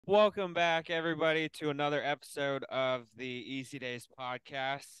Welcome back, everybody, to another episode of the Easy Days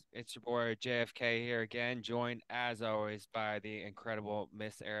podcast. It's your boy JFK here again, joined as always by the incredible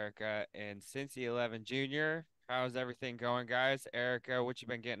Miss Erica and Cincy 11 Jr. How's everything going, guys? Erica, what you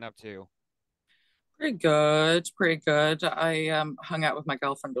been getting up to? Pretty good, pretty good. I hung out with my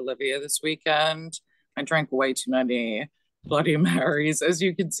girlfriend Olivia this weekend. I drank way too many Bloody Marys. As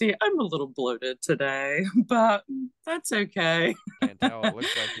you can see, I'm a little bloated today, but that's okay. Can't tell. It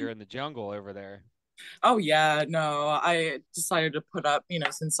looks like you're in the jungle over there. Oh yeah, no, I decided to put up,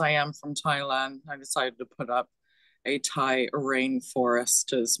 since I am from Thailand, I decided to put up a Thai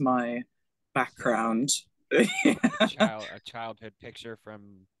rainforest as my Is that background. a childhood picture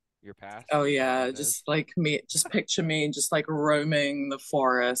from your past? Oh Is that what yeah, it is? just like me, just picture me just like roaming the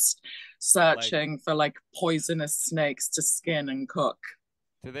forest, Like, searching for like poisonous snakes to skin and cook.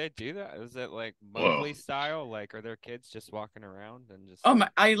 do they do that? Is it like Whoa. Mowgli style? Like, are there kids just walking around and just Oh my,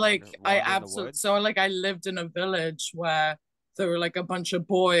 I like I wander in the absolutely woods? so like I lived in a village where there were like a bunch of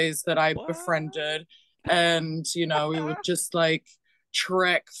boys that I What? befriended, and we would just like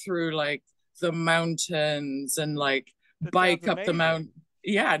trek through like the mountains and like That sounds bike up the amazing. mountain.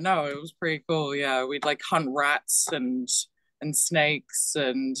 Yeah, no, it was pretty cool. Yeah, we'd like hunt rats and snakes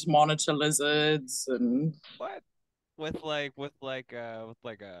and monitor lizards and What? With like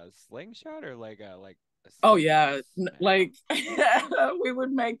a slingshot or a oh stick and yeah, smack like them? we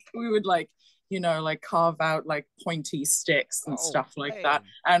would like like carve out like pointy sticks and Oh stuff like that,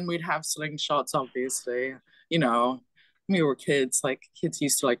 man, and we'd have slingshots. Obviously, you know, we were kids. Like kids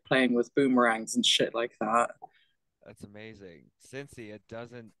used to like playing with boomerangs and shit like that. that's amazing. Cincy, it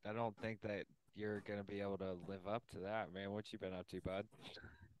doesn't. I don't think that you're gonna be able to live up to that, man. What you been up to, bud?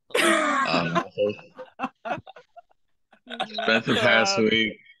 Um, Spent the past Uh,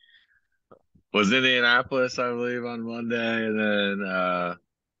 week was in Indianapolis, I believe, on Monday, and then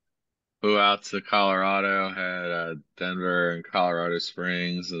flew out to Colorado, had Denver and Colorado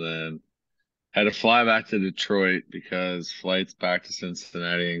Springs, and then had to fly back to Detroit because flights back to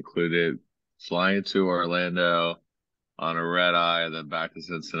Cincinnati included flying to Orlando on a red eye and then back to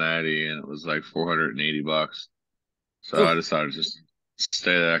Cincinnati, and it was like $480. So I decided to just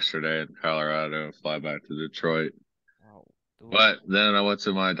stay the extra day in Colorado and fly back to Detroit. oh, ooh, But then I went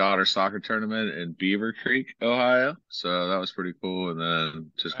to my daughter's soccer tournament in Beaver Creek, Ohio. So that was pretty cool. And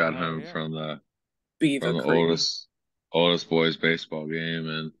then just oh got hell home yeah. from Beaver the Creek. oldest boys baseball game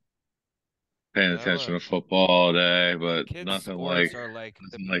and paying No, attention to football all day, but kids sports are like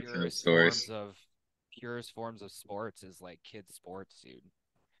the nothing like ten stories. purest forms of sports is like kids sports, dude.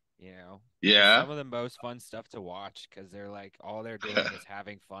 You know, it's Yeah. some of the most fun stuff to watch because they're like all they're doing is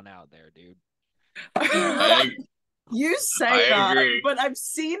having fun out there, dude. I You I say that, agree. but I've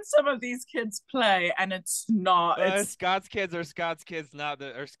seen some of these kids play, and it's not. It's Scott's kids, not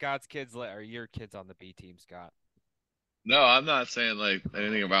the or Scott's kids are your kids on the B team, Scott. No, I'm not saying like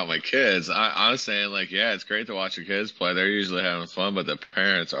anything about my kids. I'm saying like, yeah, it's great to watch your kids play. They're usually having fun, but the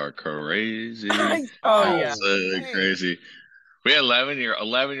parents are crazy, oh yeah. Oh absolutely man, crazy. We had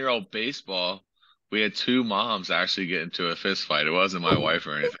 11-year-old baseball. We had two moms actually get into a fist fight. It wasn't my wife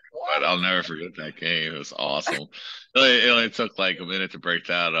or anything, but what? I'll never forget that game. It was awesome. It only took like a minute to break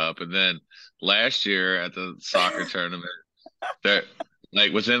that up. And then last year at the soccer tournament, there,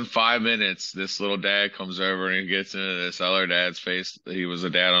 like within 5 minutes, this little dad comes over and he gets into this other dad's face. He was a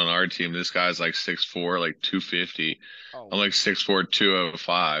dad on our team. This guy's like 6'4", like 250. I'm Oh, like 6'4",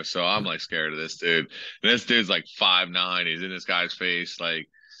 205. So I'm like scared of this dude. And this dude's like 5'9". He's in this guy's face, like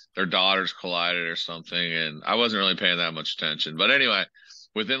their daughters collided or something. And I wasn't really paying that much attention. But anyway,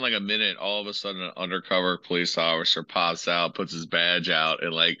 within like a minute, all of a sudden an undercover police officer pops out, puts his badge out,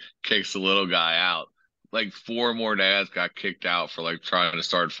 and like kicks the little guy out. Like four more dads got kicked out for like trying to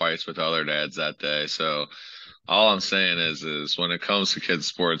start fights with other dads that day. So all I'm saying is when it comes to kids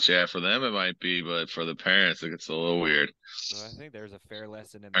sports, yeah, for them it might be, but for the parents it gets a little weird. well, I think there's a fair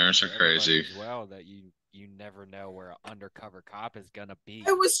lesson in that Parents for are everybody crazy. as well that you never know where an undercover cop is gonna I be.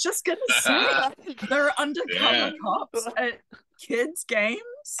 was just gonna say there are undercover Yeah. cops at kids' games.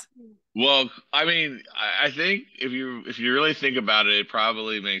 Well, I mean, I think if you really think about it, it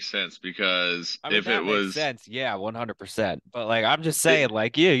probably makes sense because I mean, if it that makes was, sense. Yeah, 100%. But like, I'm just it, saying,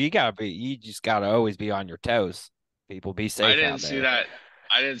 like, you just gotta always be on your toes. People be I safe didn't out see there. that.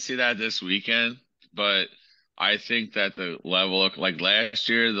 I didn't see that this weekend, but I think that the level of like last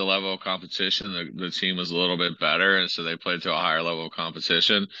year, the level of competition, the team was a little bit better, and so they played to a higher level of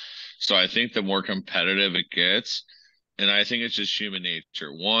competition. So I think the more competitive it gets, and I think it's just human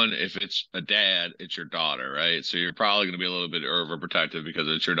nature. One, if it's a dad, it's your daughter, right? So you're probably going to be a little bit overprotective because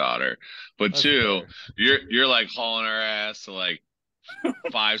it's your daughter. But That's two, fair. you're like hauling her ass to like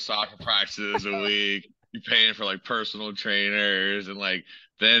 5 soccer practices a week. You're paying for like personal trainers, and like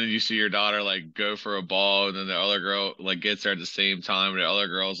then you see your daughter like go for a ball, and then the other girl like gets there at the same time, and the other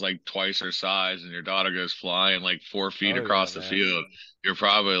girl's like twice her size, and your daughter goes flying like 4 feet Oh yeah, across the man. field. You're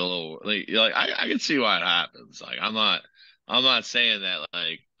probably a little like you're like I can see why it happens. Like I'm not saying that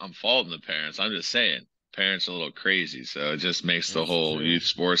like I'm faulting the parents. I'm just saying parents are a little crazy, so it just makes the It's whole true. youth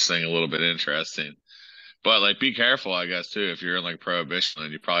sports thing a little bit interesting. But like, be careful, I guess, too. If you're in like prohibition,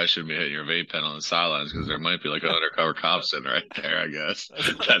 then you probably shouldn't be hitting your vape pen on the sidelines because there might be like an undercover cop sitting right there. I guess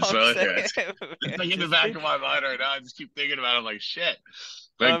That's what that's I'm what saying, it's, it's man. like in the Just back be. of my mind right now. I just keep thinking about it. I'm like, shit.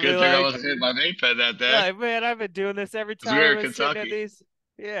 I But mean, good thing I like, wasn't hitting my vape pen that day yeah, man. I've been doing this every because we time were I've in been sitting at Kentucky. these.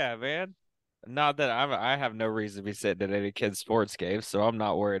 Yeah, man. Not that I have no reason to be sitting at any kid's sports games, so I'm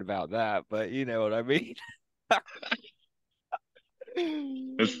not worried about that. But you know what I mean.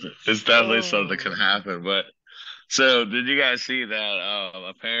 It's definitely something that can Oh, happen. But so, did you guys see that?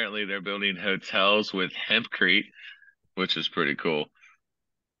 Apparently, they're building hotels with hempcrete, which is pretty cool.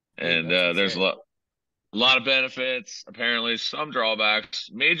 dude, And that's there's insane. a lot of benefits, apparently some drawbacks.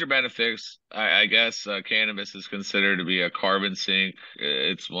 Major benefits, I guess, cannabis is considered to be a carbon sink.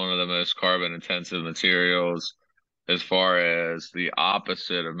 It's one of the most carbon intensive materials as far as the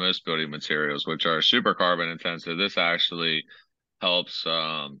opposite of most building materials, which are super carbon intensive. This actually helps,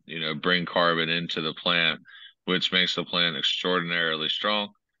 bring carbon into the plant, which makes the plant extraordinarily strong.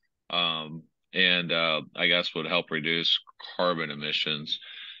 Um, and I guess would help reduce carbon emissions.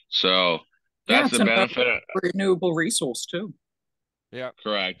 So Yeah, that's it's the another benefit. renewable resource too. Yeah.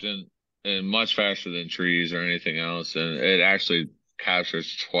 Correct, and much faster than trees or anything else, and it actually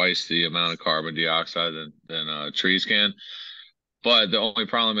captures twice the amount of carbon dioxide than trees can. But the only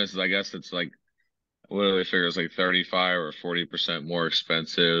problem is I guess it's like what do they figure it's like 35 or 40% more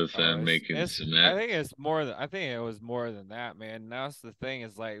expensive Oh, than it's making it's. I cement. think it's more than. I think it was more than that, man. And that's the thing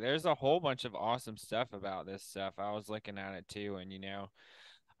is like, there's a whole bunch of awesome stuff about this stuff. I was looking at it too, and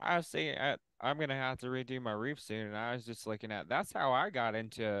I was saying I'm gonna have to redo my roof soon, and I was just looking at. That's how I got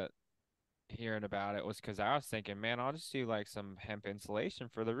into hearing about it was because I was thinking, man, I'll just do like some hemp insulation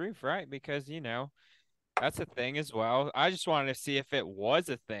for the roof, right? Because that's a thing as well. I just wanted to see if it was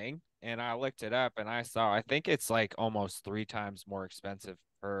a thing, and I looked it up, and I saw. I think it's like almost 3 times more expensive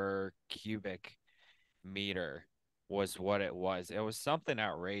per cubic meter was what it was. It was something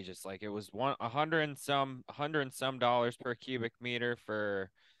outrageous. Like it was hundred and some dollars per cubic meter for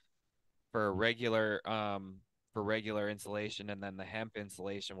regular insulation, and then the hemp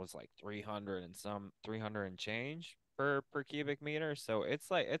insulation was like 300 and change per cubic meter. So it's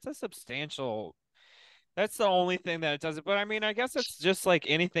like it's a substantial. That's the only thing that it doesn't. But I mean, I guess it's just like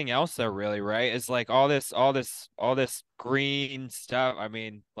anything else, though, really, right? It's like all this green stuff. I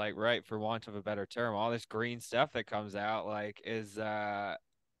mean, like, right, for want of a better term, all this green stuff that comes out, like, is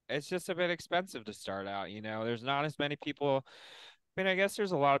it's just a bit expensive to start out. There's not as many people. I mean, I guess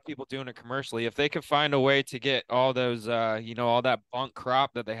there's a lot of people doing it commercially. If they could find a way to get all those, all that bunk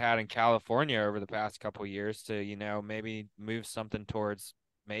crop that they had in California over the past couple years to, maybe move something towards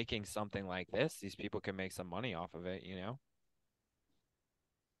making something like this, these people can make some money off of it.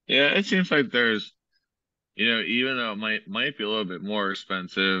 Yeah, it seems like there's, even though it might be a little bit more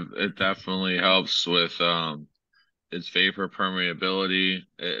expensive, it definitely helps with its vapor permeability.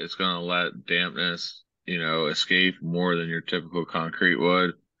 It's going to let dampness, escape more than your typical concrete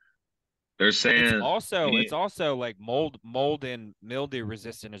would. They're It's saying, also yeah, it's also like mold and mildew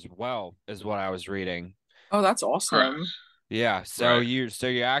resistant as well, is what I was reading. Oh, that's correct, awesome. Yeah, right. so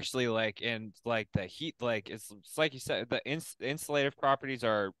you're actually like in like the heat, like it's like you said, the insulative properties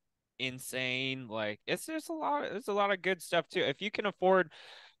are insane. Like it's there's a lot of good stuff too. If you can afford,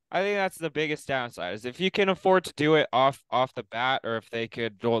 I think that's the biggest downside is if you can afford to do it off the bat, or if they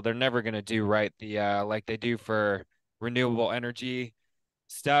could, well, they're never gonna do right the like they do for renewable energy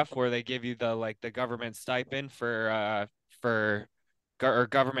stuff where they give you the government stipend for or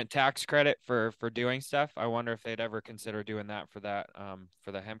government tax credit for doing stuff. I wonder if they'd ever consider doing that for the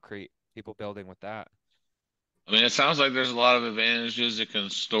hempcrete people building with that. I mean, it sounds like there's a lot of advantages. It can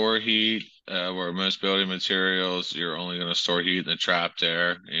store heat, where most building materials, you're only going to store heat in the trapped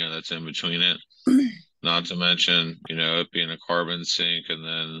air, that's in between it. Not to mention, it being a carbon sink, and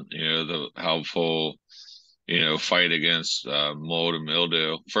then, the helpful, fight against mold and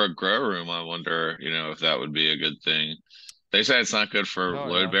mildew. For a grow room, I wonder, if that would be a good thing. They say it's not good for Oh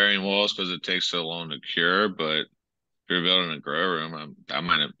load yeah. bearing walls because it takes so long to cure, but if you're building a grow room, I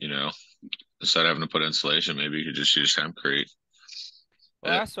might have, instead of having to put insulation, maybe you could just use hempcrete.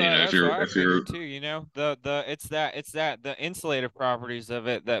 Well, If that's what you're I if you're figured too. The it's that the insulative properties of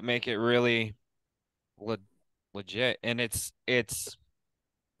it that make it really legit. And it's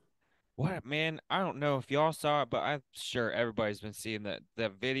what, man, I don't know if y'all saw it, but I'm sure everybody's been seeing the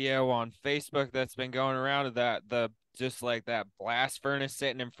video on Facebook that's been going around of that the just like that blast furnace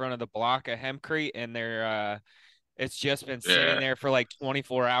sitting in front of the block of hempcrete, and it's just been sitting Yeah. there for like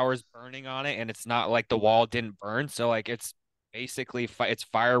 24 hours burning on it, and it's not like the wall didn't burn, so like it's basically it's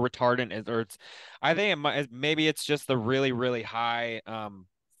fire retardant, or it's I think maybe it's just the really really high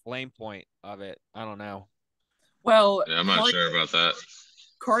flame point of it. I don't know. Well, Yeah, I'm not sure about that.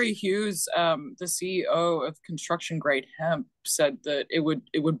 Corey Hughes, the CEO of Construction Grade Hemp, said that it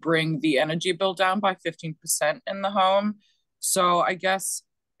would bring the energy bill down by 15% in the home. So I guess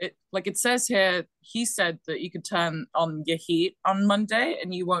it says here, he said that you could turn on your heat on Monday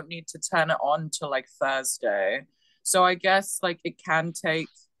and you won't need to turn it on till like Thursday. So I guess like it can take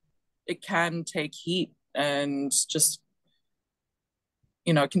heat and just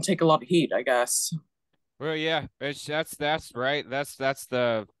it can take a lot of heat, I guess. Well, yeah, it's that's right. That's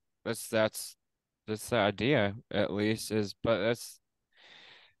the idea at least is, but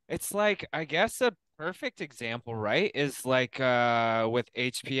it's like I guess a perfect example, right? Is like with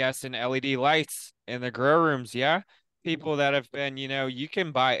HPS and LED lights in the grow rooms, yeah. People that have been, you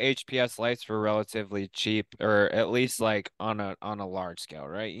can buy HPS lights for relatively cheap, or at least like on a large scale,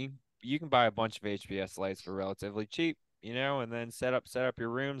 right? You can buy a bunch of HPS lights for relatively cheap, and then set up your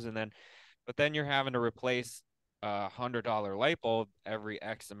rooms, and then but then you're having to replace a $100 light bulb every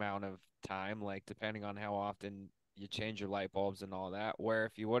X amount of time, like depending on how often you change your light bulbs and all that. Where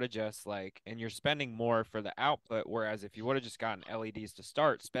if you would have just like, and you're spending more for the output, whereas if you would have just gotten LEDs to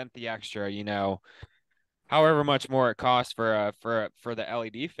start, spent the extra, however much more it costs for the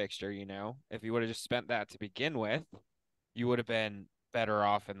LED fixture, if you would have just spent that to begin with, you would have been better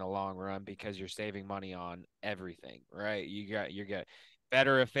off in the long run because you're saving money on everything, right? You get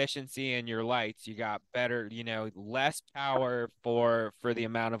better efficiency in your lights. You got better, less power for the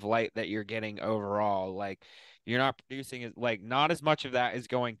amount of light that you're getting overall. Like you're not producing it, like not as much of that is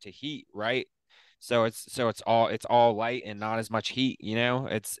going to heat, right? So it's all light and not as much heat,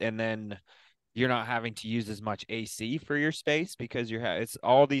 It's and then you're not having to use as much AC for your space because it's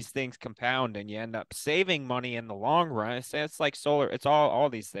all these things compound and you end up saving money in the long run. It's like solar. It's all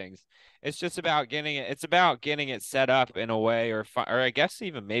these things. It's just about getting it. It's about getting it set up in a way, or I guess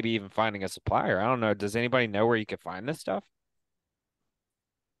even maybe even finding a supplier. I don't know. Does anybody know where you could find this stuff?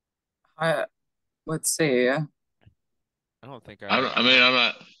 I, let's see. I don't think I. I mean,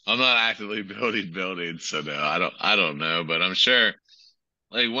 I'm not actively building buildings, so no, I don't know, but I'm sure.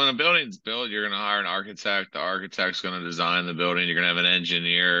 Like when a building's built, you're gonna hire an architect. The architect's gonna design the building. You're gonna have an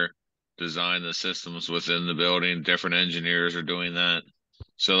engineer design the systems within the building. Different engineers are doing that.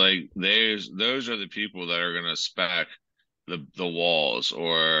 So like those are the people that are gonna spec the walls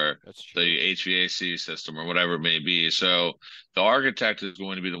or That's the true. HVAC system or whatever it may be. So the architect is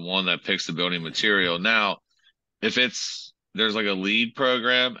going to be the one that picks the building material. Now, if there's like a lead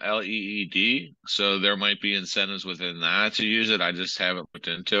program, LEED, so there might be incentives within that to use it. I just haven't looked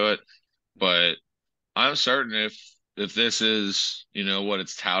into it, but I'm certain if this is, what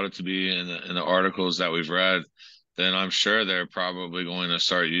it's touted to be in the articles that we've read, then I'm sure they're probably going to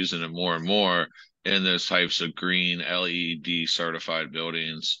start using it more and more in those types of green LED certified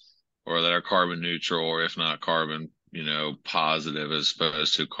buildings or that are carbon neutral or if not carbon, positive as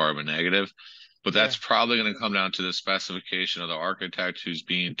opposed to carbon negative. But Yeah. that's probably going to come down to the specification of the architect who's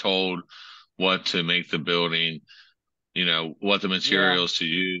being told what to make the building, what the Yeah. materials to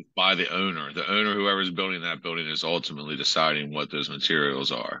use by the owner. The owner, whoever's building that building, is ultimately deciding what those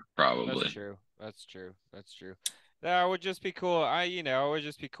materials are, That's probably. true. That's true. That's true. That would just be cool. It would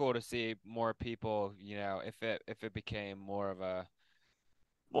just be cool to see more people, if it became more of a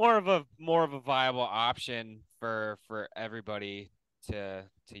viable option for everybody to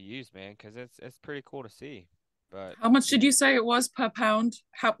use, man, because it's pretty cool to see. But How much did you say it was per pound?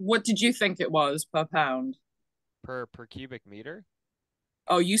 What did you think it was per pound? per cubic meter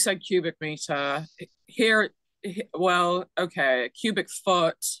Oh, you said cubic meter. Here, well, okay, cubic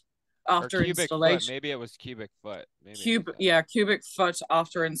foot or after cubic foot, installation. maybe it was cubic foot, maybe it was that. Yeah, cubic foot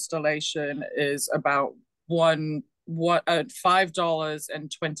after installation is about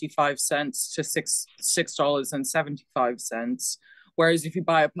 $5.25 to $6.75. Whereas if you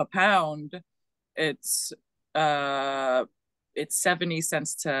buy it per pound, it's uh it's 70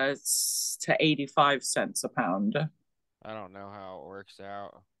 cents to 85 cents a pound. I don't know how it works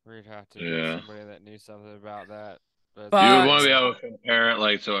out. We'd have to get Yeah. somebody that knew something about that. But it's You would But want to be definitely able to compare it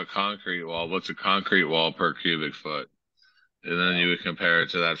like to a concrete wall. What's a concrete wall per cubic foot? And then oh you would compare it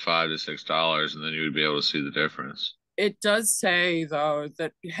to that $5 to $6, and then you would be able to see the difference. It does say, though,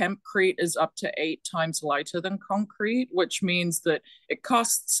 that hempcrete is up to 8 times lighter than concrete, which means that it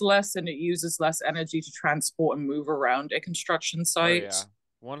costs less and it uses less energy to transport and move around a construction Oh yeah, site.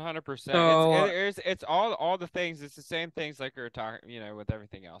 100%. So, It's all the things. It's the same things like we were talking, with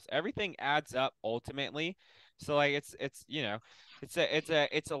everything else. Everything adds up ultimately. So like it's it's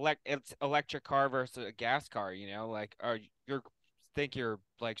electric car versus a gas car. Like you're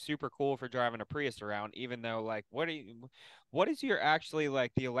like super cool for driving a Prius around, even though like what is your actually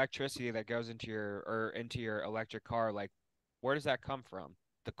like the electricity that goes into your electric car, like where does that come from?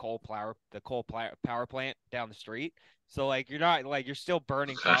 The coal power plant down the street. So like you're not like you're still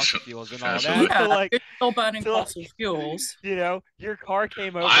burning fossil fuels and all Essentially. that. yeah, So like you're still burning so fossil like, fuels. your car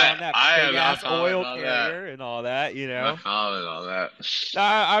came over I on that I big am not ass commenting oil on that. carrier and all that. I'm not commenting on that. No,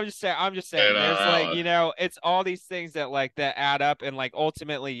 I'm just saying, Straight out there's that like, one. it's all these things that like that add up and like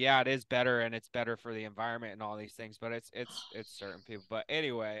ultimately, yeah, it is better and it's better for the environment and all these things, but it's certain people. But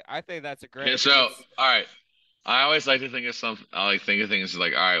anyway, I think that's a Okay, great, so it's all right. I always like to think of something. I like think of things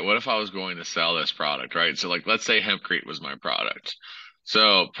like, all right, what if I was going to sell this product, right? So, like, let's say hempcrete was my product.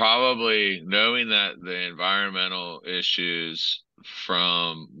 So, probably knowing that the environmental issues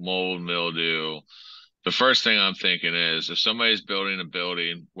from mold, mildew, the first thing I'm thinking is if somebody's building a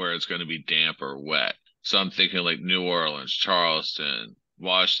building where it's going to be damp or wet. So I'm thinking like New Orleans, Charleston,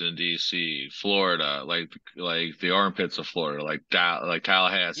 Washington D.C., Florida, like the armpits of Florida, like yeah,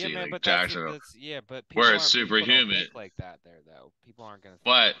 Tallahassee, man, like but Jacksonville, yeah, but where it's super people don't humid. think like that there though. People aren't gonna think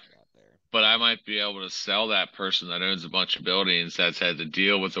But like that there. but I might be able to sell that person that owns a bunch of buildings that's had to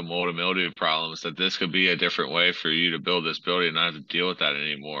deal with the mold and mildew problems that this could be a different way for you to build this building and not have to deal with that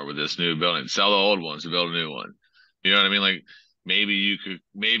anymore with this new building. Sell the old ones and build a new one. You know what I mean? Like maybe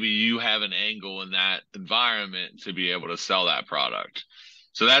you have an angle in that environment to be able to sell that product.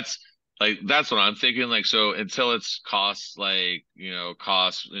 So that's what I'm thinking. Like, so until it's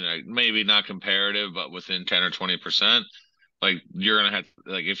maybe not comparative, but within 10 or 20%, like you're gonna have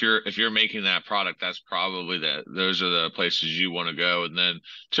like if you're making that product, that's probably those are the places you want to go. And then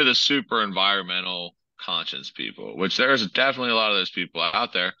to the super environmental conscious people, which there's definitely a lot of those people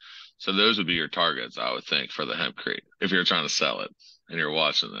out there. So those would be your targets, I would think, for the hempcrete if you're trying to sell it and you're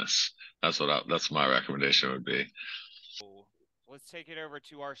watching this. That's my recommendation would be. So let's take it over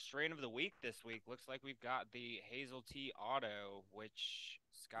to our strain of the week this week. Looks like we've got the Hazel Tea Auto, which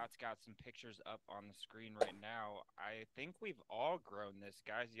Scott's got some pictures up on the screen right now. I think we've all grown this,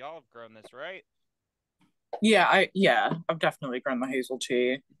 guys. Y'all have grown this, right? I've definitely grown the hazel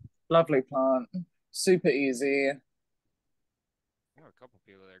tea. Lovely plant. Super easy. I know a couple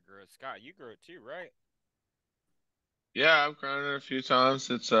people that grew it. Scott, you grew it too, right? Yeah, I've grown it a few times.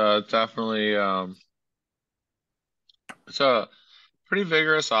 It's definitely it's a pretty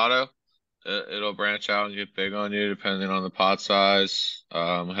vigorous auto. It'll branch out and get big on you depending on the pot size.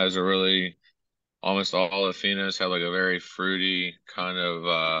 Has a really almost all the phenos have like a very fruity kind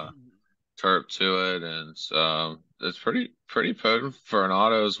of terp to it, and it's pretty potent for an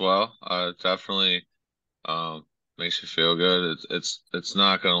auto as well. Definitely makes you feel good. It's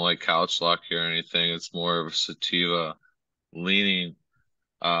not gonna like couch lock you or anything. It's more of a sativa leaning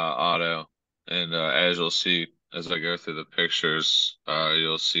auto, and as you'll see as I go through the pictures,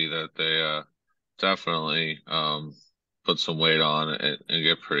 you'll see that they definitely put some weight on it and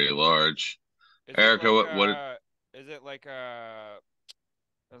get pretty large. Is it Erica, like what is it like I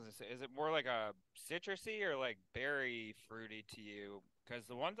was gonna say, is it more like a citrusy or like berry fruity to you? Because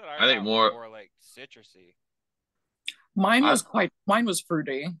the ones that I I think got were more more like citrusy, I Mine was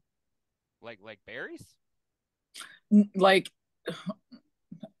fruity. like berries. Like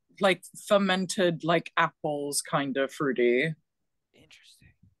fermented like apples kind of fruity. Interesting.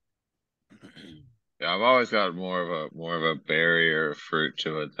 yeah, I've always got more of a berry or a fruit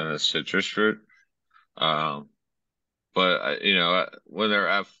to it than a citrus fruit. Um, but when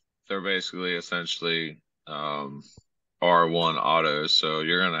they're basically essentially R1 autos, so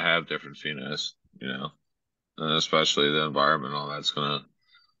you're gonna have different phenos, and especially the environment, all that's gonna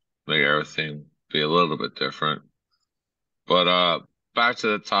make everything be a little bit different. But back to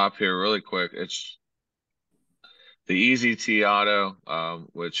the top here, really quick. It's the Easy T Auto,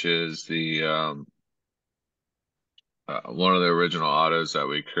 which is the one of the original autos that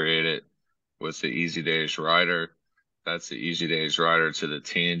we created with the Eazy Daze rider. That's the Eazy Daze rider to the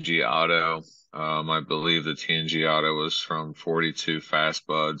TNG Auto. I believe the TNG Auto was from 42 Fast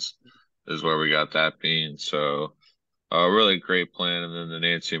Buds, is where we got that bean. So, a really great plan. And then the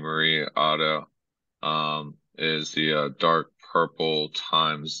Nancy Marie Auto is the dark purple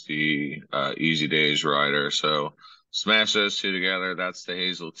times the Easy Daze rider. So, smash those two together. That's the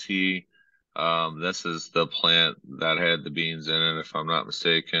Hazel Tea. This is the plant that had the beans in it, if I'm not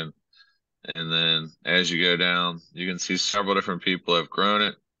mistaken. And then as you go down, you can see several different people have grown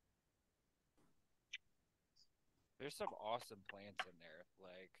it. There's some awesome plants in there.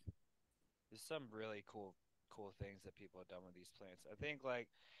 Like, there's some really cool things that people have done with these plants. I think like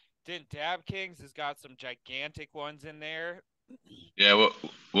didn't Dab Kings has got some gigantic ones in there. Yeah,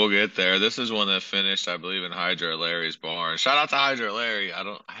 we'll get there. This is one that finished, I believe, in Hydra Larry's barn. Shout out to Hydra Larry. I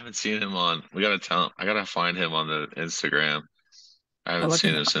haven't seen him on. We gotta tell him. I gotta find him on the Instagram. I I haven't look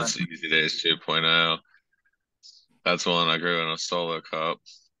at seen him him. since Easy Days 2.0. That's one I grew in a solo cup.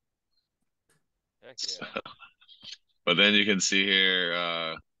 Heck yeah. But then you can see here,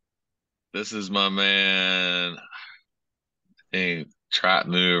 this is my man, a Trap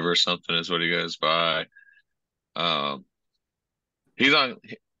Move or something is what he goes by. Um, he's on.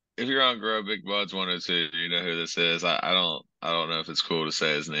 If you're on Grow Big Buds 102, you know who this is. I don't know if it's cool to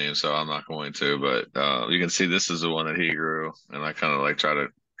say his name, so I'm not going to. But you can see this is the one that he grew, and I kind of like try to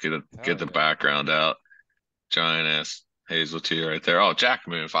get Hell the yeah. background out. Giant ass hazel tea right there. Oh, Jack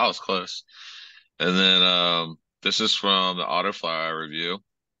Move. I was close. And then this is from the Autofly review.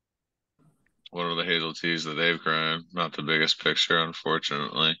 One of the hazel teas that they've grown. Not the biggest picture,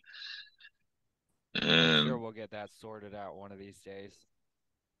 unfortunately. I'm sure And we'll get that sorted out one of these days.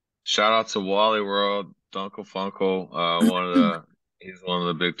 shout out to Wally World, Dunkle Funkle. He's one of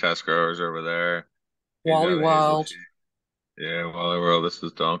the big test growers over there. He's Wally got a hazel Wild. tea. Yeah, Wally World. This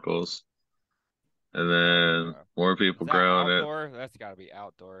is Dunkles. And Hell then yeah. more Is people that growing it. outdoor? That's got to be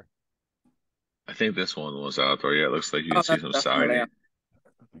outdoor. I think this one was outdoor. Yeah, it looks like you can Oh, see that's some definitely siding. it.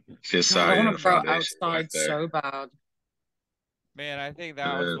 See a God, I siding want and to grow foundation back outside there. so bad. Man,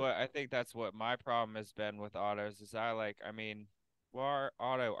 And then, I think that's what my problem has been with autos is I mean, well,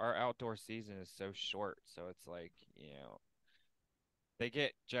 our outdoor season is so short, so it's like, they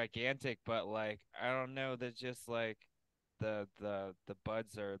get gigantic, but like I don't know, that just like the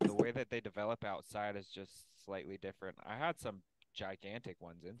buds are the way that they develop outside is just slightly different. I had some gigantic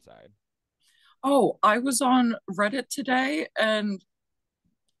ones inside. Oh, I was on Reddit today and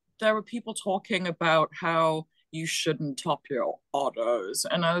there were people talking about how you shouldn't top your autos.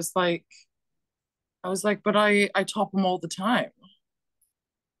 And I was like, but I top them all the time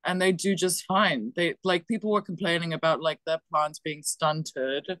and they do just fine. They like people were complaining about like their plants being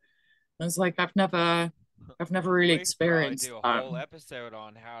stunted. I was like, I've never really We could probably experienced do a that. whole episode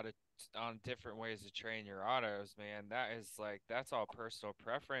on how to on different ways to train your autos, man. That is like that's all personal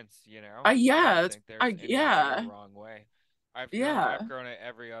preference, you know. I don't Yeah, think there's any right or wrong way. yeah.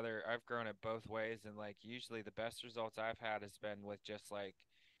 I've grown it both ways, and like usually the best results I've had has been with just like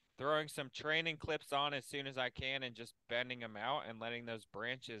throwing some training clips on as soon as I can and just bending them out and letting those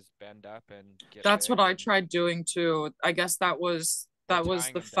branches bend up and get That's what big I and tried doing too. I guess that was or that was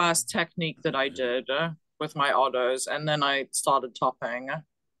tying the them down. first technique that I did with my autos, and then I started topping.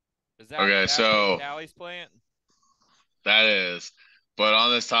 Is that okay, Dab King so Callie's plant? that is. But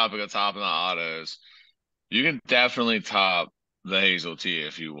on this topic of topping the autos, you can definitely top the hazel tea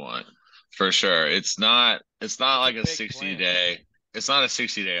if you want, for sure. It's not It's a like a big 60 plant. day. It's not a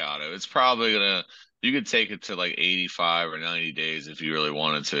 60-day auto. It's probably gonna you could take it to like 85 or 90 days if you really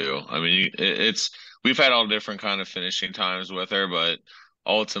wanted to. I mean, it's we've had all different kind of finishing times with her, but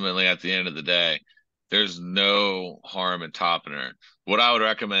ultimately at the end of the day, there's no harm in topping her. What I would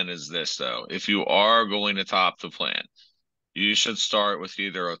recommend is this though. If you are going to top the plant, you should start with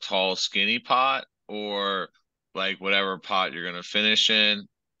either a tall, skinny pot or like whatever pot you're gonna finish in,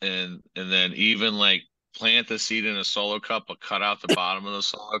 and then even like plant the seed in a solo cup, but cut out the bottom of the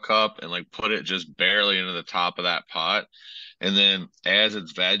solo cup and like put it just barely into the top of that pot. And then as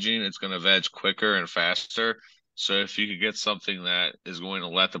it's vegging, it's gonna veg quicker and faster. So if you could get something that is going to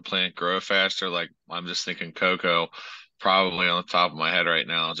let the plant grow faster, like I'm just thinking cocoa, probably on the top of my head right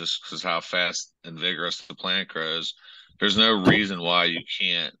now, just because how fast and vigorous the plant grows, there's no reason why you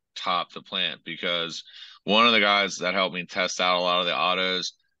can't top the plant because one of the guys that helped me test out a lot of the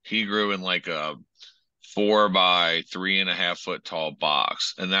autos, he grew in like a 4 by 3.5 foot tall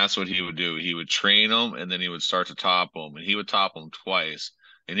box. And that's what he would do. He would train them and then he would start to top them and he would top them twice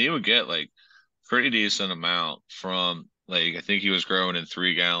and he would get like pretty decent amount from like, I think he was growing in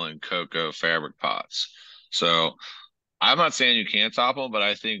 3 gallon cocoa fabric pots. So I'm not saying you can't top them, but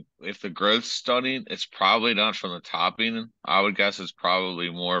I think if the growth's stunning, it's probably not from the topping. I would guess it's probably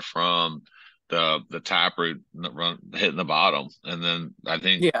more from the taproot hitting the bottom. And then I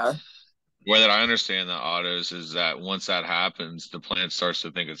think Yeah, where that I understand the autos is that once that happens, the plant starts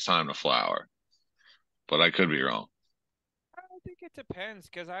to think it's time to flower. But I could be wrong. I think it depends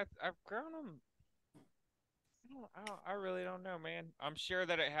because I've grown them. I really don't know, man. I'm sure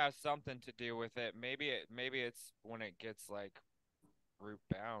that it has something to do with it. Maybe it's when it gets like root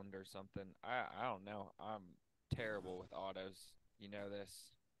bound or something. I don't know. I'm terrible with autos. You know this.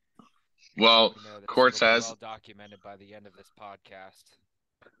 Well, You know this. It'll be Cortez, well documented by the end of this podcast.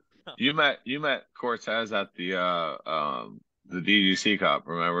 you met Cortez at the DGC Cup.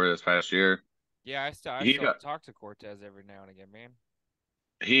 Remember this past year? Yeah, I He still got talk to Cortez every now and again, man.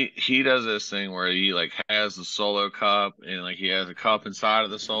 he does this thing where he like has the solo cup and like he has a cup inside of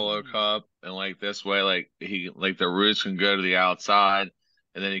the solo cup and like this way like he like the roots can go to the outside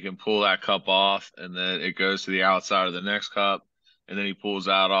and then he can pull that cup off and then it goes to the outside of the next cup and then he pulls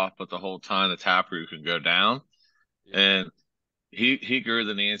that off but the whole time the taproot can go down Yeah. and he grew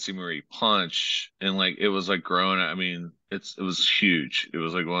the Nancy Marie punch and like it was like growing. I mean, it was huge. It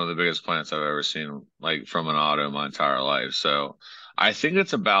was like one of the biggest plants I've ever seen, like from an auto in my entire life. So I think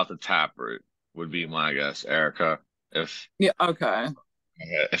it's about the taproot would be Yeah. my guess, Erica. If Yeah, okay.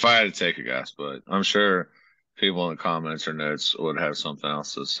 if I had to take a guess, but I'm sure people in the comments or notes would have something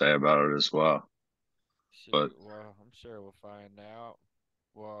else to say about it as well. But Shoot. Well, I'm sure we'll find out.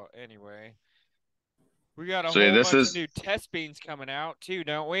 Well, anyway, we got a so yeah, whole this bunch of is new test beans coming out too,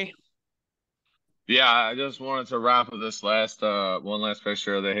 don't we? yeah, I just wanted to wrap up this last one last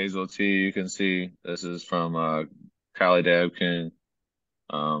picture of the Hazel tea. You can see this is from Callie Dabkin.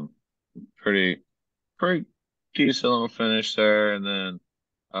 Um pretty pretty decent little finish there. And then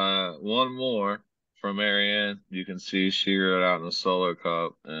one more from Marianne. You can see she grew it out in the solo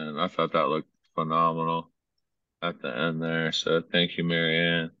cup and I thought that looked phenomenal at the end there. So thank you,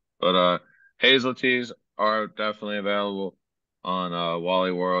 Marianne. But Hazel teas are definitely available on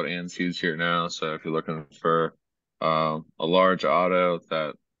Wally World and Seeds Here Now. So if you're looking for a large auto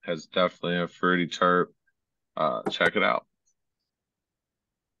that has definitely a fruity terp, check it out.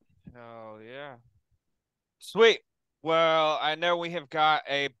 Oh yeah. Sweet. Well, I know we have got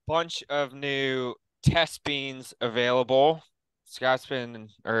a bunch of new test beans available. Scott's been,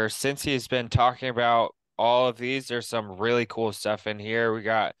 or since he's been talking about all of these, there's some really cool stuff in here. We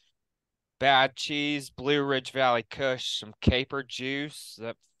got Bad Cheese, Blue Ridge Valley Kush, some Caper Juice,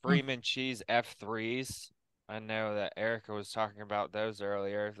 the Mm. Freeman Cheese F3s. I know that Erica was talking about those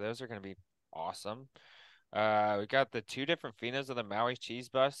earlier. Those are going to be awesome. We got the two different phenos of the Maui cheese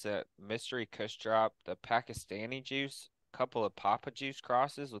bus, that mystery Kush drop, the Pakistani juice, a couple of Papa juice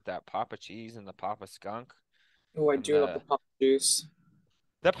crosses with that Papa cheese and the Papa skunk, Oh, I and do love the pop juice.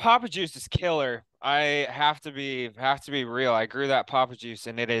 the Papa juice is killer. I have to be real. I grew that Papa juice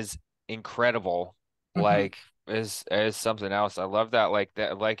and it is incredible. Hmm. Like is something else. I love that like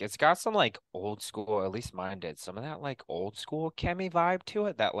it's got some like old school, at least mine did. Some of that like old school chemi vibe to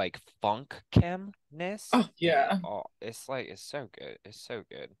it, that like funk chemness. Oh, And yeah. oh, it's like it's so good. It's so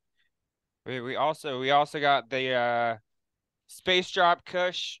good. We also got the Space Drop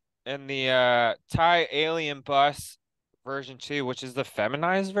Kush and the Thai Alien Bus version 2, which is the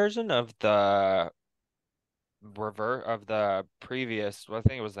feminized version of the revert of the previous. Well, I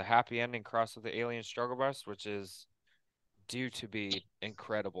think it was the Happy Ending cross with the Alien Struggle Bus, which is due to be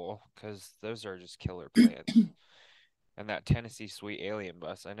incredible because those are just killer plants. And that Tennessee Sweet Alien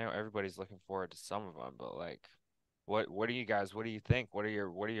Bus, I know everybody's looking forward to some of them, but like, what do you guys? What do you think? What are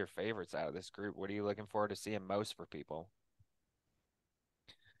your favorites out of this group? What are you looking forward to seeing most for people?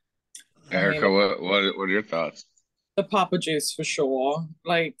 I mean, Erica, what are your thoughts? the papa juice for sure.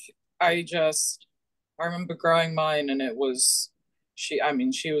 Like, I remember growing mine and it was, she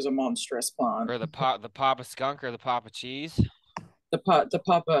was a monstrous plant. Or the Papa Skunk or the Papa Cheese? The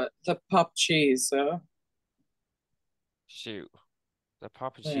pop cheese. Shoot, the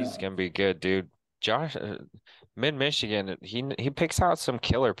Papa Cheese is Yeah. gonna be good, dude. Josh, Mid Michigan, he picks out some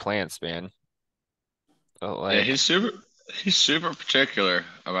killer plants, man. Yeah, Like, he's super particular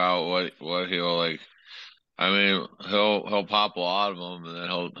about what he'll like. I mean, he'll pop a lot of them, and then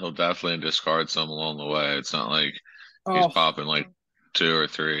he'll definitely discard some along the way. It's not like he's Oh, popping like two or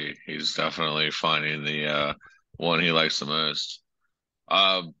three. He's definitely finding the one he likes the most.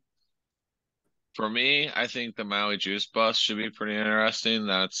 Um, for me, I think the Maui Juice bus should be pretty interesting.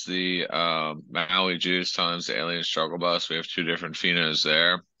 That's the Maui Juice times the Alien Struggle bus. We have two different phenos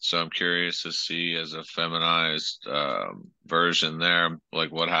there. So I'm curious to see as a feminized version there,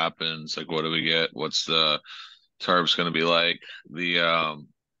 like what happens, like what do we get? What's the terp's going to be like? The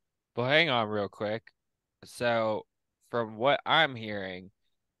well, hang on real quick. So, from what I'm hearing,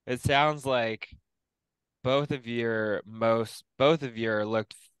 it sounds like both of your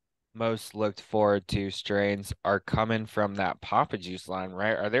looked most looked forward to strains are coming from that Papa Juice line,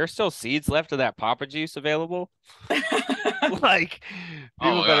 right? Are there still seeds left of that Papa Juice available? Like,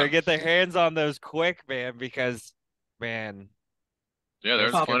 Oh people my better God. get their hands on those quick, man, because, man, Yeah,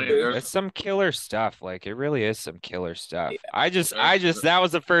 there's those Papa plenty. can, Juice. it's some killer stuff. Like, it really is some killer stuff. Yeah. That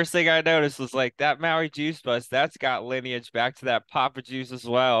was the first thing I noticed was like that Maui Juice Bus, that's got lineage back to that Papa Juice as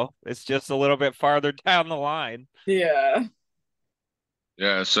well. It's just a little bit farther down the line. Yeah.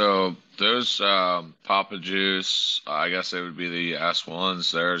 Yeah, so those Papa Juice, I guess they would be the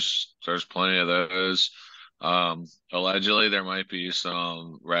S1s. There's plenty of those. Allegedly there might be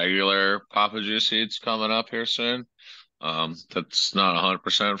some regular Papa Juice seeds coming up here soon. That's not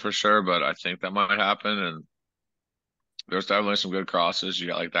 100% for sure, but I think that might happen. And there's definitely some good crosses. You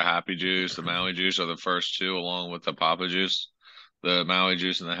got like the Happy Juice, the Maui Juice are the first two, along with the Papa Juice. The Maui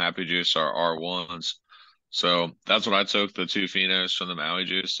Juice and the Happy Juice are R1s. So that's what I took the two phenos from the Maui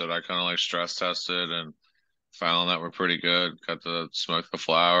Juice that I kind of like stress tested and found that were pretty good. Got to smoke the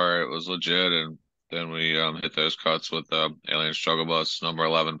flower, it was legit, and then we hit those cuts with the Alien Struggle Bus number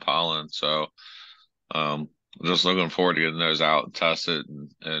 11 pollen. So um, just looking forward to getting those out and tested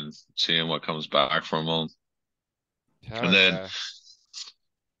and seeing what comes back from them. And Hell then yeah.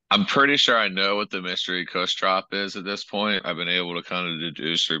 I'm pretty sure I know what the mystery Kush drop is at this point. I've been able to kind of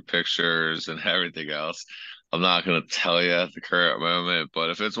deduce through pictures and everything else. I'm not going to tell you at the current moment, but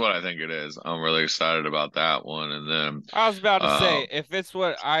if it's what I think it is, I'm really excited about that one. And then, I was about to say, um, if it's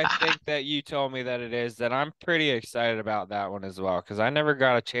what I think that you told me that it is, then I'm pretty excited about that one as well. Because I never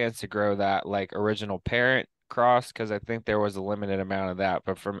got a chance to grow that like original parent cross because I think there was a limited amount of that.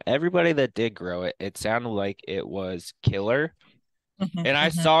 But from everybody that did grow it, it sounded like it was killer. Mhm, And I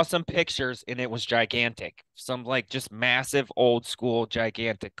mhm. saw some pictures and it was gigantic. Some like just massive old school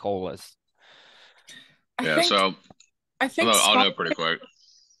gigantic colas. I yeah, think so I think I'll Scott, know pretty quick.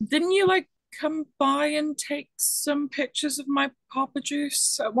 didn't you like come by and take some pictures of my Papa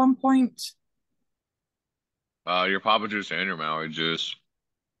Juice at one point? Your Papa Juice and your Maui Juice,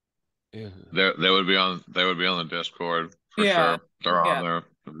 Ew. they would be on the Discord for Yeah. sure. They're on Yeah. there.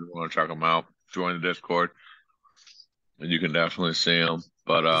 If you want to check them out, join the Discord, and you can definitely see them.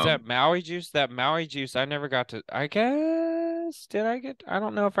 But Is that Maui juice? That Maui juice, I never got to. I guess did I get? I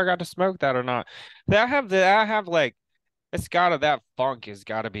don't know if I got to smoke that or not. I have like it's gotta that funk has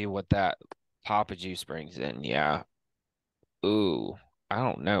got to be what that Papa juice brings in. Yeah. Ooh, I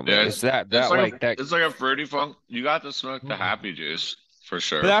don't know, man. yeah, Is that like that? it's like a fruity funk. You got to smoke the Ooh. Happy Juice for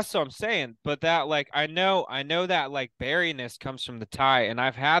But sure. that's what I'm saying. But that like I know that like berryness comes from the Thai, and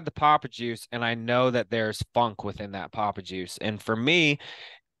I've had the Papa juice, and I know that there's funk within that Papa juice. And for me,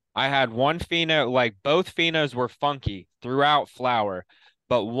 I had one pheno, like both phenos were funky throughout flower,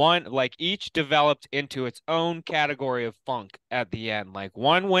 but one, like each developed into its own category of funk at the end. Like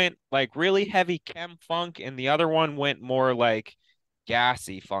one went like really heavy chem funk, and the other one went more like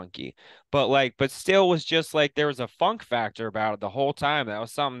gassy funky. But still was just like there was a funk factor about it the whole time. That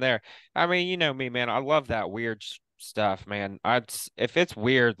was something there. I mean, you know me, man. I love that weird stuff, man. If it's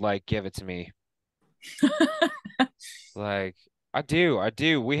weird, like give it to me. Like I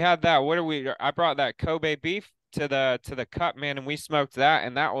do. We had that. What are we? I brought that Kobe beef to the cut, man, and we smoked that,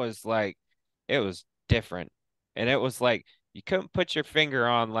 and that was like, it was different, and it was like you couldn't put your finger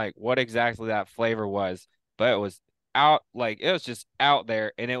on like what exactly that flavor was, but it was out like it was just out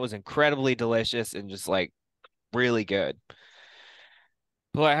there, and it was incredibly delicious and just like really good.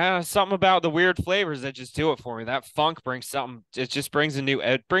 But like, something about the weird flavors that just do it for me. That funk brings something. It just brings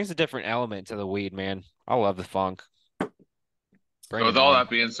it brings a different element to the weed, man. I love the funk. So Bring it with all on. that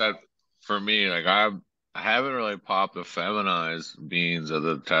being said, for me, I haven't really popped the feminized beans of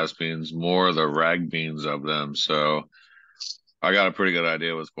the test beans, more the reg beans of them. So I got a pretty good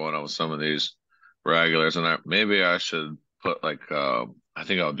idea what's going on with some of these regulars, and maybe I should put like I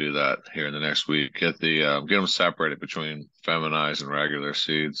think I'll do that here in the next week. Get them separated between feminized and regular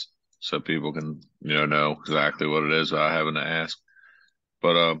seeds, so people can know exactly what it is without having to ask.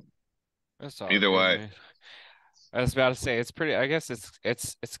 But That's all either good, way, man. I was about to say it's pretty. I guess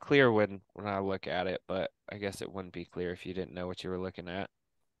it's clear when I look at it, but I guess it wouldn't be clear if you didn't know what you were looking at.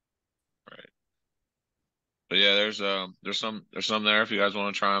 right. But yeah, there's some there if you guys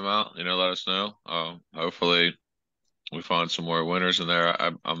want to try them out. Let us know. Hopefully we find some more winners in there.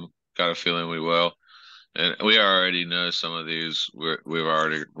 I'm got a feeling we will. And we already know some of these. We're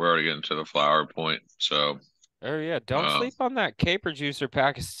already getting to the flower point. So Oh yeah, don't uh, sleep on that caper juice or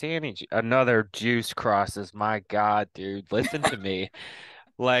Pakistani another juice crosses. My God, dude, listen to me.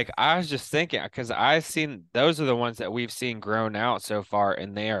 Like I was just thinking, because I've seen those are the ones that we've seen grown out so far,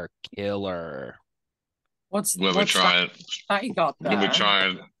 and they are killer. What's we'll be what's that trying. that you got We'll be there?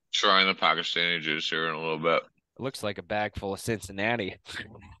 trying. Trying the Pakistani juice here in a little bit. It looks like a bag full of Cincinnati.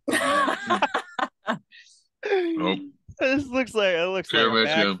 Nope. It looks like Pure a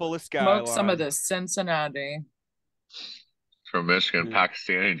bag Michigan. full of Smoke some of Skyline. this Cincinnati. From Michigan,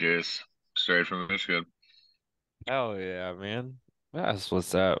 Pakistani juice. Straight from Michigan. Hell yeah, man. That's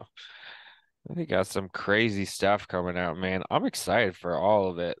what's up. They got some crazy stuff coming out, man. I'm excited for all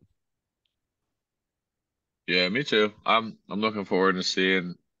of it. Yeah, me too. I'm looking forward to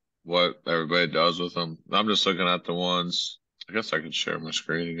seeing what everybody does with them. I'm just looking at the ones. I guess I could share my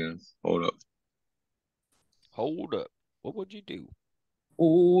screen again. Hold up. Hold up. What would you do?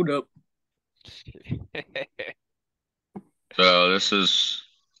 Hold up. So this is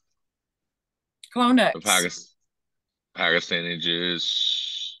the Clonex. Pakistani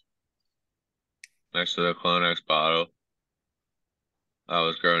juice next to the Clonex bottle. I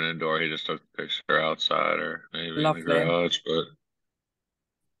was growing indoor. He just took the picture outside or maybe in the Lovely. garage, but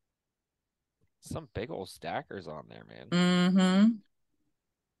Some big old stackers on there, man. Mm-hmm.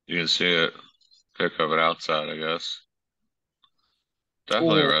 you can see it. Pick of it outside, I guess.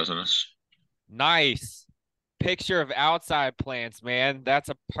 Definitely Oh, resinous. Nice. Picture of outside plants, man. That's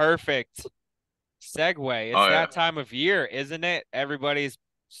a perfect segue. It's Oh yeah. that time of year, isn't it? Everybody's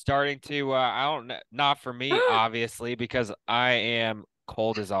starting to I don't know, not for me, obviously, because I am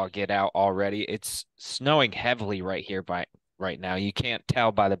cold as all get out already. It's snowing heavily right now. You can't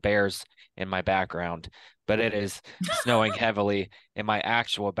tell by the bears in my background, but it is snowing heavily in my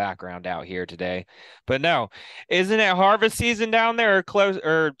actual background out here today. But no, isn't it harvest season down there or close,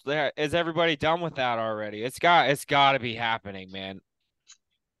 or is everybody done with that already? It's got to be happening, man.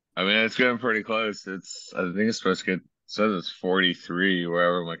 I mean, it's getting pretty close. I think it's supposed to get, it says it's 43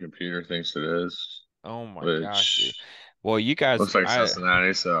 wherever my computer thinks it is, Oh my gosh, dude. which Well, you guys, looks like I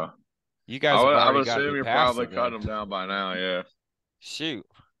Cincinnati. So you guys have I already would got to assume be you're past probably it then. cutting them down by now. Yeah. Shoot.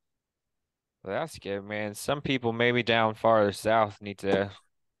 Well, that's good, man. Some people maybe down farther south need to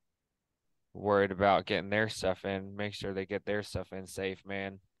worried about getting their stuff in. Make sure they get their stuff in safe,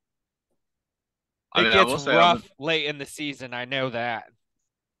 man. I It mean, I gets will say up rough late in the season. I know that.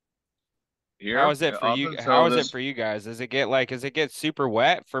 How here, is it for up you? until How is it this, for you guys? Does it get super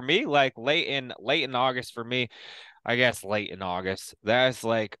wet? For me, like late in August for me, I guess late in August. That's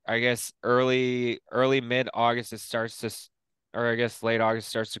like I guess early mid August it starts to or I guess late August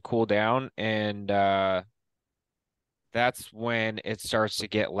starts to cool down and that's when it starts to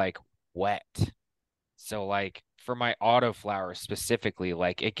get like wet. So like for my autoflower specifically,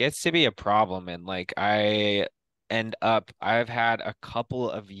 like it gets to be a problem and like I've had a couple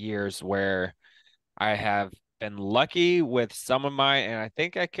of years where I have been lucky with some of mine, and I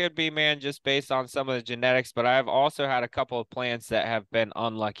think I could be, man, just based on some of the genetics, but I've also had a couple of plants that have been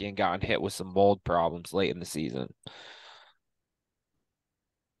unlucky and gotten hit with some mold problems late in the season.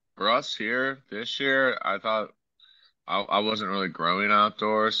 for us here this year, I thought I wasn't really growing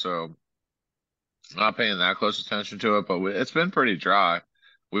outdoors, so I'm not paying that close attention to it. But it's been pretty dry.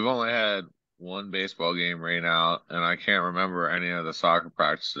 We've only had one baseball game rain out, and I can't remember any of the soccer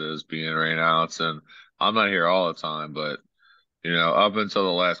practices being rain outs. And I'm not here all the time, but up until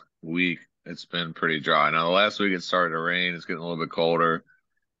the last week, it's been pretty dry. Now, the last week it started to rain. It's getting a little bit colder.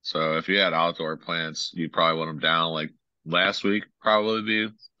 So if you had outdoor plants, you'd probably want them down. Like last week, probably be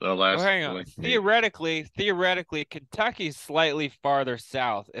the Well, last hang on. like week. Theoretically, Kentucky's slightly farther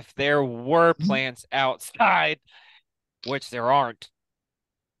south. If there were plants outside, which there aren't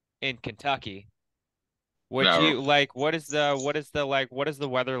in Kentucky, would No, you like what is the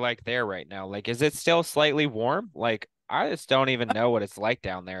weather like there right now? Like, is it still slightly warm? Like, I just don't even know what it's like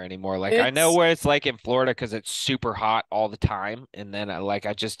down there anymore. Like, I know it's what it's like in Florida because it's super hot all the time, and then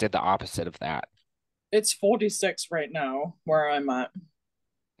I just did the opposite of that. it's 46 right now where I'm at.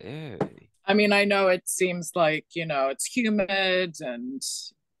 Ew. I mean, I know it seems like, it's humid and,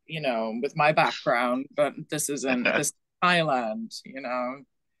 with my background, but this is Thailand.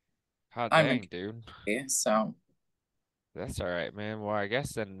 Hot I'm in dang, dude. Kentucky, so That's all right, man. Well, I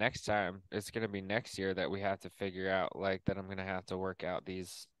guess then next time it's gonna be next year that we have to figure out like that I'm gonna have to work out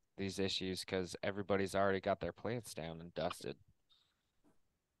these issues because everybody's already got their plants down and dusted.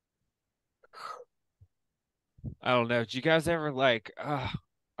 I don't know. Do you guys ever like I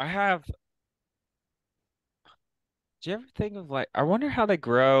have do you ever think of like I wonder how they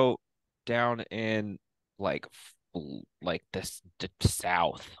grow down in like like the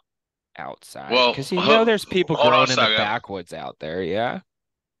south outside well, because there's people hold on a growing in the second. backwoods out there, yeah.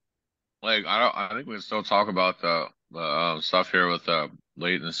 Like I don't. I think we can still talk about the stuff here with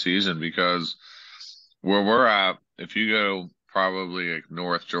late in the season because where we're at, if you go probably like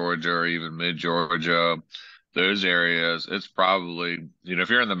North Georgia or even mid Georgia, those areas, it's probably, if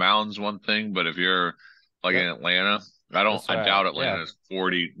you're in the mountains, one thing, but if you're like in Yep. Atlanta, That's I right. doubt Yeah. Atlanta is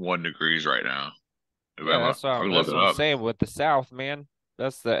 41 degrees right now. Yeah, I can look that's it what I'm up. saying with the South, man.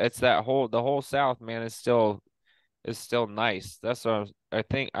 It's that whole South, man, is still nice. That's what I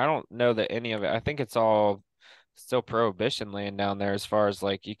think. I don't know that any of it. I think it's all still prohibition land down there as far as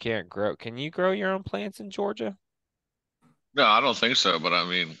like you can't grow. Can you grow your own plants in Georgia? No, I don't think so, but I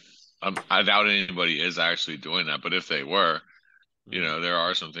mean, I doubt anybody is actually doing that. But if they were, Mm. there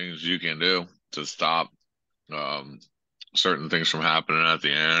are some things you can do to stop um, certain things from happening at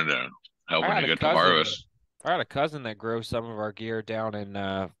the end and help I when had you a get to cousin. harvest. I had a cousin that grows some of our gear down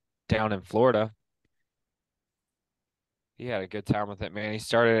in Florida. He had a good time with it, man. He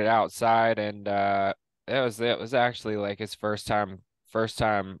started it outside and it was actually like his first time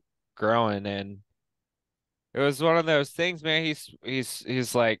growing, and it was one of those things, man.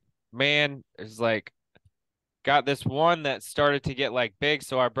 He's like, man, it's like got this one that started to get like big,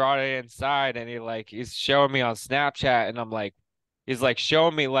 so I brought it inside and he's showing me on Snapchat and I'm like he's like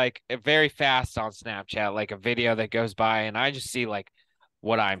showing me like very fast on Snapchat, like a video that goes by and I just see like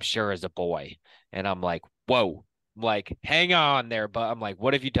what I'm sure is a boy. And I'm like, whoa, I'm like, hang on there, but I'm like,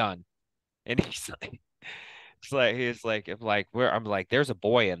 what have you done? And I'm like, there's a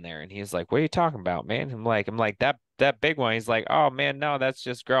boy in there. And he's like, what are you talking about, man? I'm like, that big one. He's like, oh man, no, that's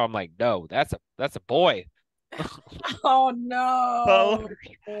just girl. I'm like, no, that's a boy. Oh Oh,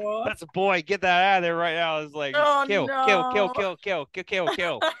 no. that's a boy. Get that out of there right now. It's like, Oh kill, kill, kill, no. kill, kill, kill, kill,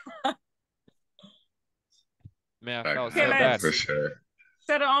 kill. Man, I That felt Kill so can happen it. bad. for sure.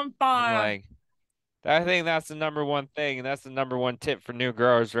 Set it on I'm fire. like, I think that's the number one thing, and that's the number one tip for new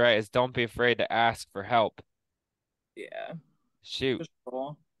growers, right? Is don't be afraid to ask for help. Yeah, Shoot. for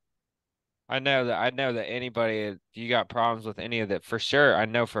sure. I know that anybody, if you got problems with any of that, for sure, I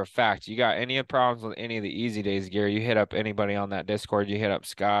know for a fact, you got any problems with any of the Easy Days gear, you hit up anybody on that Discord, you hit up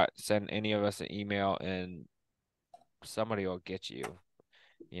Scott, send any of us an email, and somebody will get you,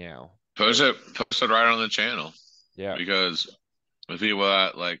 you know. Post it right on the channel Yeah. because the people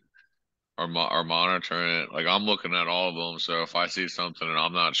that like are monitoring it, like I'm looking at all of them. So if I see something and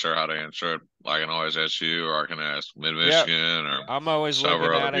I'm not sure how to answer it, I can always ask you, or I can ask Mid Yep. Michigan or I'm always looking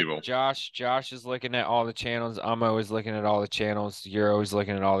several other at it. people. Josh is looking at all the channels. I'm always looking at all the channels. You're always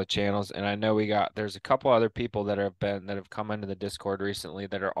looking at all the channels. And I know there's a couple other people that have come into the Discord recently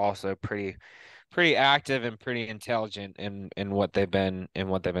that are also pretty active and pretty intelligent in what they've been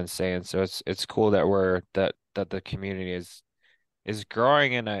saying. So it's cool that that the community is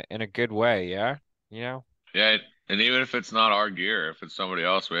growing in a good way, yeah? You know? Yeah, and even if it's not our gear, if it's somebody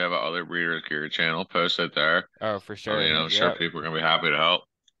else, we have a other breeders gear channel. Post it there. Oh, for I mean, sure. I'm sure Yep. people are gonna be happy to help.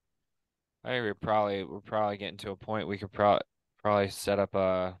 I think we're probably getting to a point we could probably set up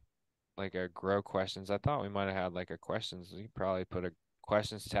a like a grow questions. I thought we might have had like a questions. We could probably put a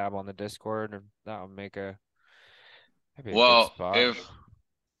questions tab on the Discord, and that would make a that'd be a good Well, spot. if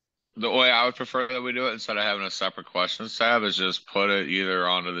the way I would prefer that we do it instead of having a separate questions tab is just put it either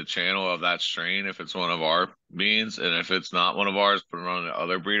onto the channel of that strain if it's one of our beans, and if it's not one of ours, put it on the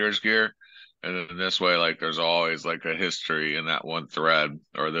other breeder's gear. And then this way, like there's always like a history in that one thread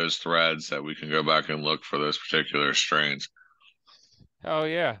or those threads that we can go back and look for those particular strains. Oh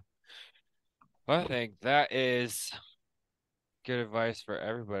yeah. Well, I think that is good advice for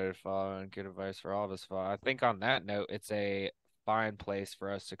everybody to follow and good advice for all of us to follow. I think on that note, it's a fine place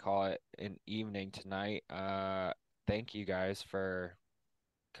for us to call it an evening tonight. Thank you guys for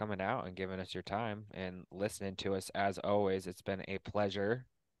coming out and giving us your time and listening to us as always. It's been a pleasure.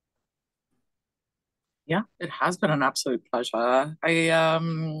 Yeah, it has been an absolute pleasure.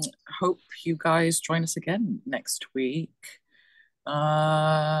 I hope you guys join us again next week.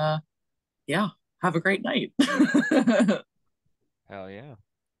 Uh yeah, have a great night. Hell yeah.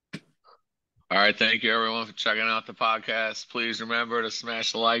 All right, thank you everyone for checking out the podcast. Please remember to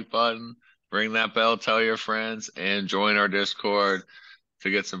smash the like button, ring that bell, tell your friends, and join our Discord to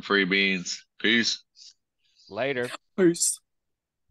get some free beans. Peace. Later. Peace.